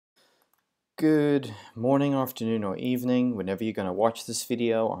Good morning, afternoon, or evening, whenever you're going to watch this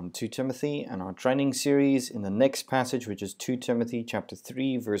video on 2 Timothy and our training series in the next passage, which is 2 Timothy chapter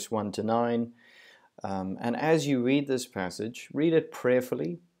 3, verse 1 to 9. And as you read this passage, read it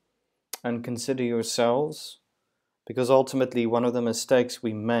prayerfully and consider yourselves, because ultimately one of the mistakes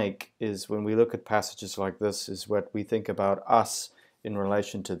we make is when we look at passages like this is what we think about us in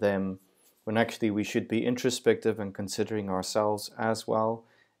relation to them, when actually we should be introspective and considering ourselves as well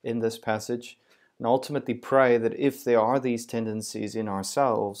in this passage, and ultimately pray that if there are these tendencies in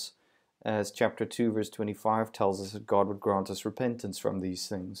ourselves, as chapter 2 verse 25 tells us, that God would grant us repentance from these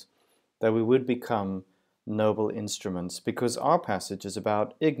things, that we would become noble instruments, because our passage is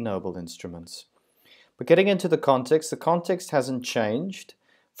about ignoble instruments. But getting into the context hasn't changed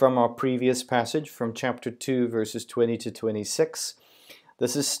from our previous passage from chapter 2 verses 20 to 26.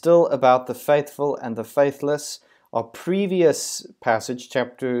 This is still about the faithful and the faithless. Our previous passage,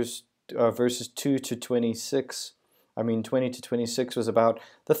 verses 20 to 26, was about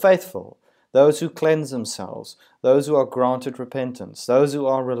the faithful, those who cleanse themselves, those who are granted repentance, those who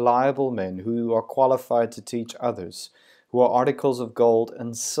are reliable men, who are qualified to teach others, who are articles of gold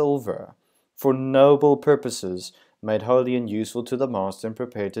and silver, for noble purposes, made holy and useful to the master and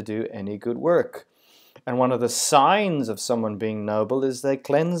prepared to do any good work. And one of the signs of someone being noble is they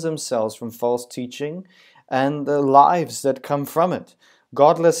cleanse themselves from false teaching and the lives that come from it,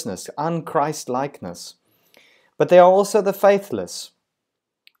 godlessness, unChrist-likeness. But they are also the faithless,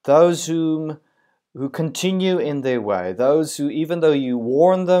 those who continue in their way, those who, even though you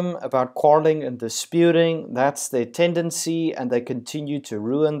warn them about quarreling and disputing, that's their tendency, and they continue to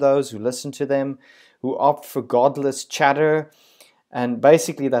ruin those who listen to them, who opt for godless chatter, and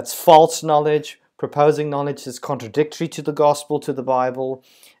basically that's false knowledge, proposing knowledge that's contradictory to the gospel, to the Bible,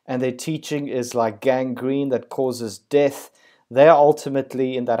 and their teaching is like gangrene that causes death. They are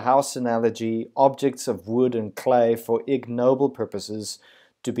ultimately, in that house analogy, objects of wood and clay for ignoble purposes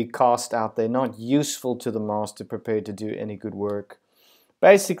to be cast out. They're not useful to the master, prepared to do any good work.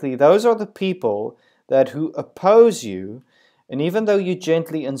 Basically, those are the people who oppose you, and even though you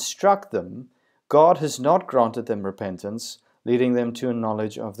gently instruct them, God has not granted them repentance, leading them to a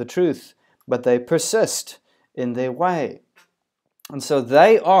knowledge of the truth, but they persist in their way. And so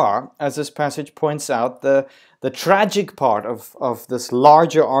they are, as this passage points out, the tragic part of this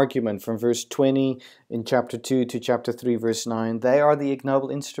larger argument from verse 20 in chapter 2 to chapter 3 verse 9. They are the ignoble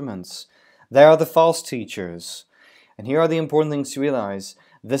instruments. They are the false teachers. And here are the important things to realize.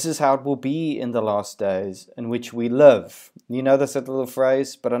 This is how it will be in the last days in which we live. You know this little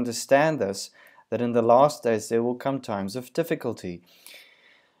phrase, but understand this, that in the last days there will come times of difficulty.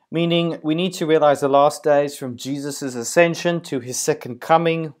 Meaning, we need to realize the last days from Jesus' ascension to his second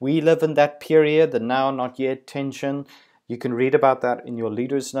coming. We live in that period, the now not yet tension. You can read about that in your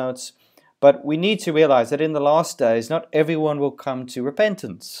leader's notes. But we need to realize that in the last days, not everyone will come to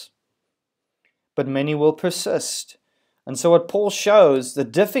repentance, but many will persist. And so what Paul shows, the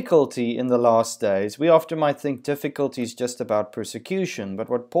difficulty in the last days, we often might think difficulty is just about persecution, but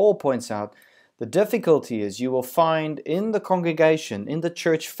what Paul points out, the difficulty is you will find in the congregation, in the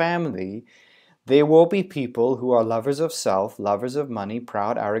church family, there will be people who are lovers of self, lovers of money,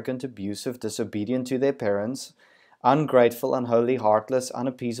 proud, arrogant, abusive, disobedient to their parents, ungrateful, unholy, heartless,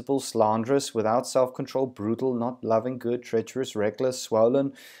 unappeasable, slanderous, without self-control, brutal, not loving good, treacherous, reckless,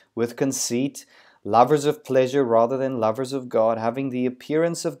 swollen with conceit, lovers of pleasure rather than lovers of God, having the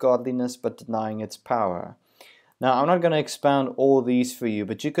appearance of godliness but denying its power. Now, I'm not going to expound all these for you,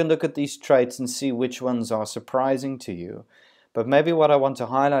 but you can look at these traits and see which ones are surprising to you. But maybe what I want to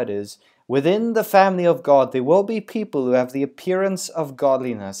highlight is, within the family of God, there will be people who have the appearance of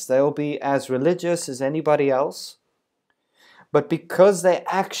godliness. They will be as religious as anybody else. But because they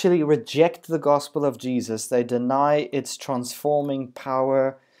actually reject the gospel of Jesus, they deny its transforming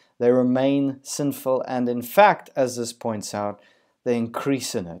power, they remain sinful, and in fact, as this points out, they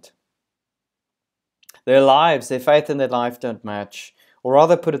increase in it. Their lives, their faith and their life don't match. Or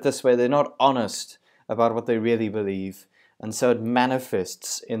rather, put it this way, they're not honest about what they really believe. And so it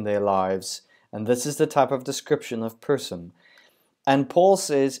manifests in their lives. And this is the type of description of person. And Paul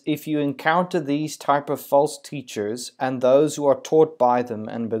says, if you encounter these type of false teachers and those who are taught by them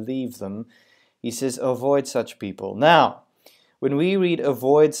and believe them, he says, avoid such people. Now, when we read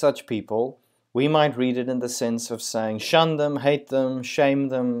avoid such people, we might read it in the sense of saying shun them, hate them, shame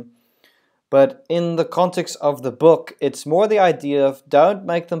them. But in the context of the book, it's more the idea of don't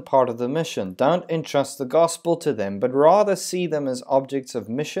make them part of the mission. Don't entrust the gospel to them, but rather see them as objects of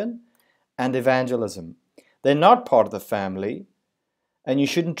mission and evangelism. They're not part of the family, and you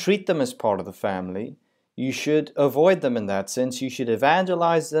shouldn't treat them as part of the family. You should avoid them in that sense. You should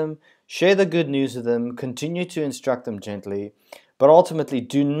evangelize them, Share the good news with them, continue to instruct them gently, but ultimately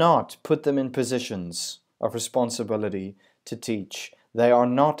do not put them in positions of responsibility to teach. They are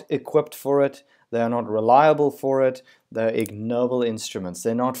not equipped for it. They are not reliable for it. They're ignoble instruments.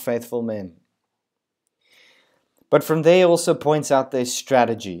 They're not faithful men. But from there he also points out their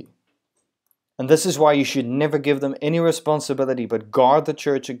strategy. And this is why you should never give them any responsibility, but guard the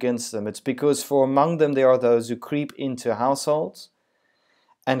church against them. It's because for among them there are those who creep into households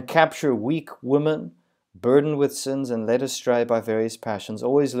and capture weak women, burdened with sins and led astray by various passions,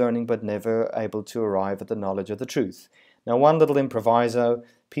 always learning but never able to arrive at the knowledge of the truth. Now, one little improviso,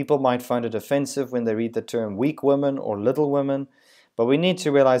 people might find it offensive when they read the term weak women or little women, but we need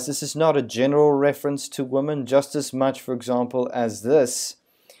to realize this is not a general reference to women, just as much, for example, as this,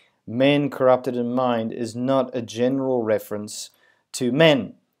 men corrupted in mind, is not a general reference to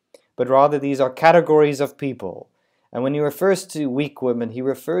men, but rather these are categories of people. And when he refers to weak women, he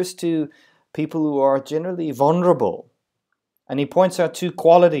refers to people who are generally vulnerable. And he points out two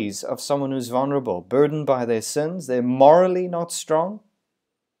qualities of someone who's vulnerable: burdened by their sins, they're morally not strong,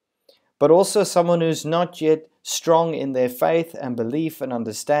 but also someone who's not yet strong in their faith and belief and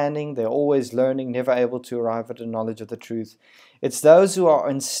understanding. They're always learning, never able to arrive at a knowledge of the truth. It's those who are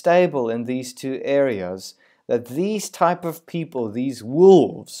unstable in these two areas that these type of people, these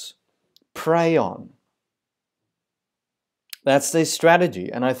wolves, prey on. That's their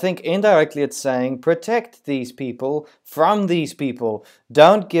strategy. And I think indirectly it's saying, protect these people from these people.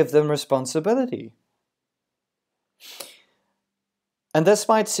 Don't give them responsibility. And this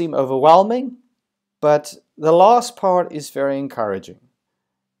might seem overwhelming, but the last part is very encouraging.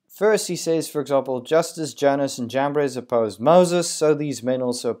 First, he says, for example, just as Jannes and Jambres opposed Moses, so these men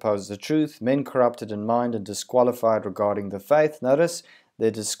also oppose the truth, men corrupted in mind and disqualified regarding the faith. Notice, they're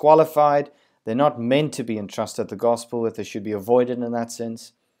disqualified. They're not meant to be entrusted the gospel with. They should be avoided in that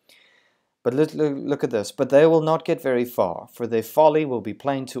sense. But look at this. But they will not get very far, for their folly will be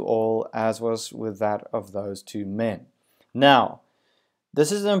plain to all, as was with that of those two men. Now,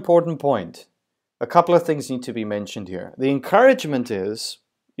 this is an important point. A couple of things need to be mentioned here. The encouragement is,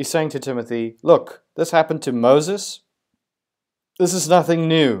 he's saying to Timothy, look, this happened to Moses. This is nothing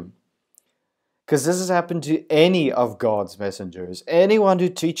new. Because this has happened to any of God's messengers. Anyone who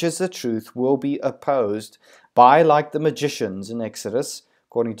teaches the truth will be opposed by, like the magicians in Exodus,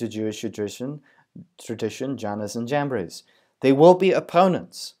 according to Jewish tradition, Jannes and Jambres. There will be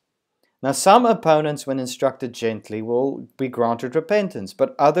opponents. Now, some opponents, when instructed gently, will be granted repentance,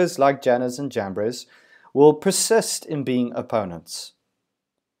 but others, like Jannes and Jambres, will persist in being opponents.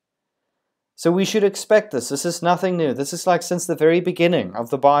 So we should expect this. This is nothing new. This is like since the very beginning of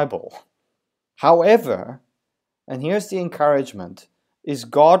the Bible. However, and here's the encouragement, is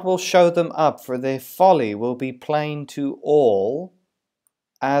God will show them up, for their folly will be plain to all,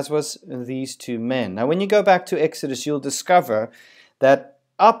 as was these two men. Now, when you go back to Exodus, you'll discover that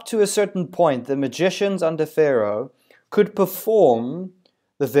up to a certain point, the magicians under Pharaoh could perform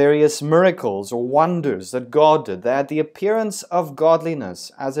the various miracles or wonders that God did. They had the appearance of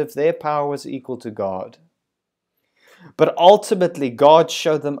godliness, as if their power was equal to God. But ultimately, God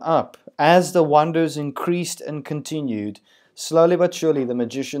showed them up. As the wonders increased and continued, slowly but surely the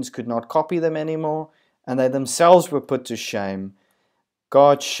magicians could not copy them anymore, and they themselves were put to shame.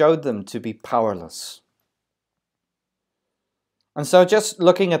 God showed them to be powerless. And so just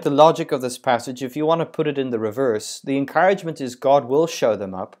looking at the logic of this passage, if you want to put it in the reverse, the encouragement is God will show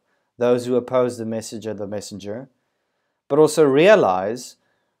them up, those who oppose the message of the messenger, but also realize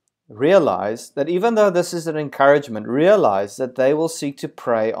that even though this is an encouragement, realize that they will seek to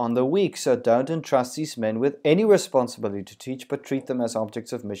prey on the weak. So don't entrust these men with any responsibility to teach, but treat them as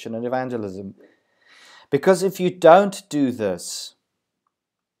objects of mission and evangelism. Because if you don't do this,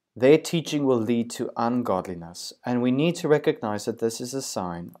 their teaching will lead to ungodliness. And we need to recognize that this is a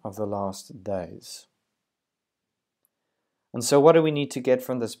sign of the last days. And so what do we need to get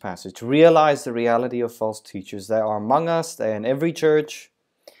from this passage? Realize the reality of false teachers. They are among us. They are in every church.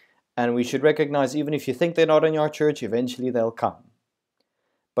 And we should recognize, even if you think they're not in your church, eventually they'll come.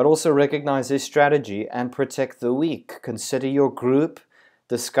 But also recognize their strategy and protect the weak. Consider your group,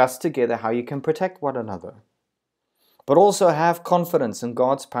 discuss together how you can protect one another. But also have confidence in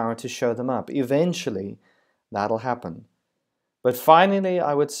God's power to show them up. Eventually, that'll happen. But finally,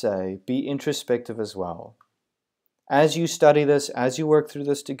 I would say, be introspective as well. As you study this, as you work through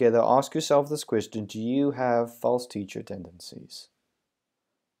this together, ask yourself this question: do you have false teacher tendencies?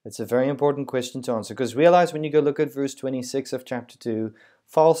 It's a very important question to answer, because realize when you go look at verse 26 of chapter 2,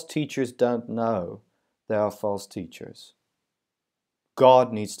 false teachers don't know they are false teachers.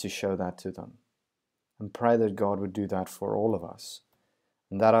 God needs to show that to them. And pray that God would do that for all of us.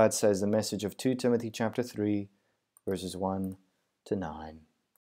 And that, I'd say, is the message of 2 Timothy chapter 3, verses 1 to 9.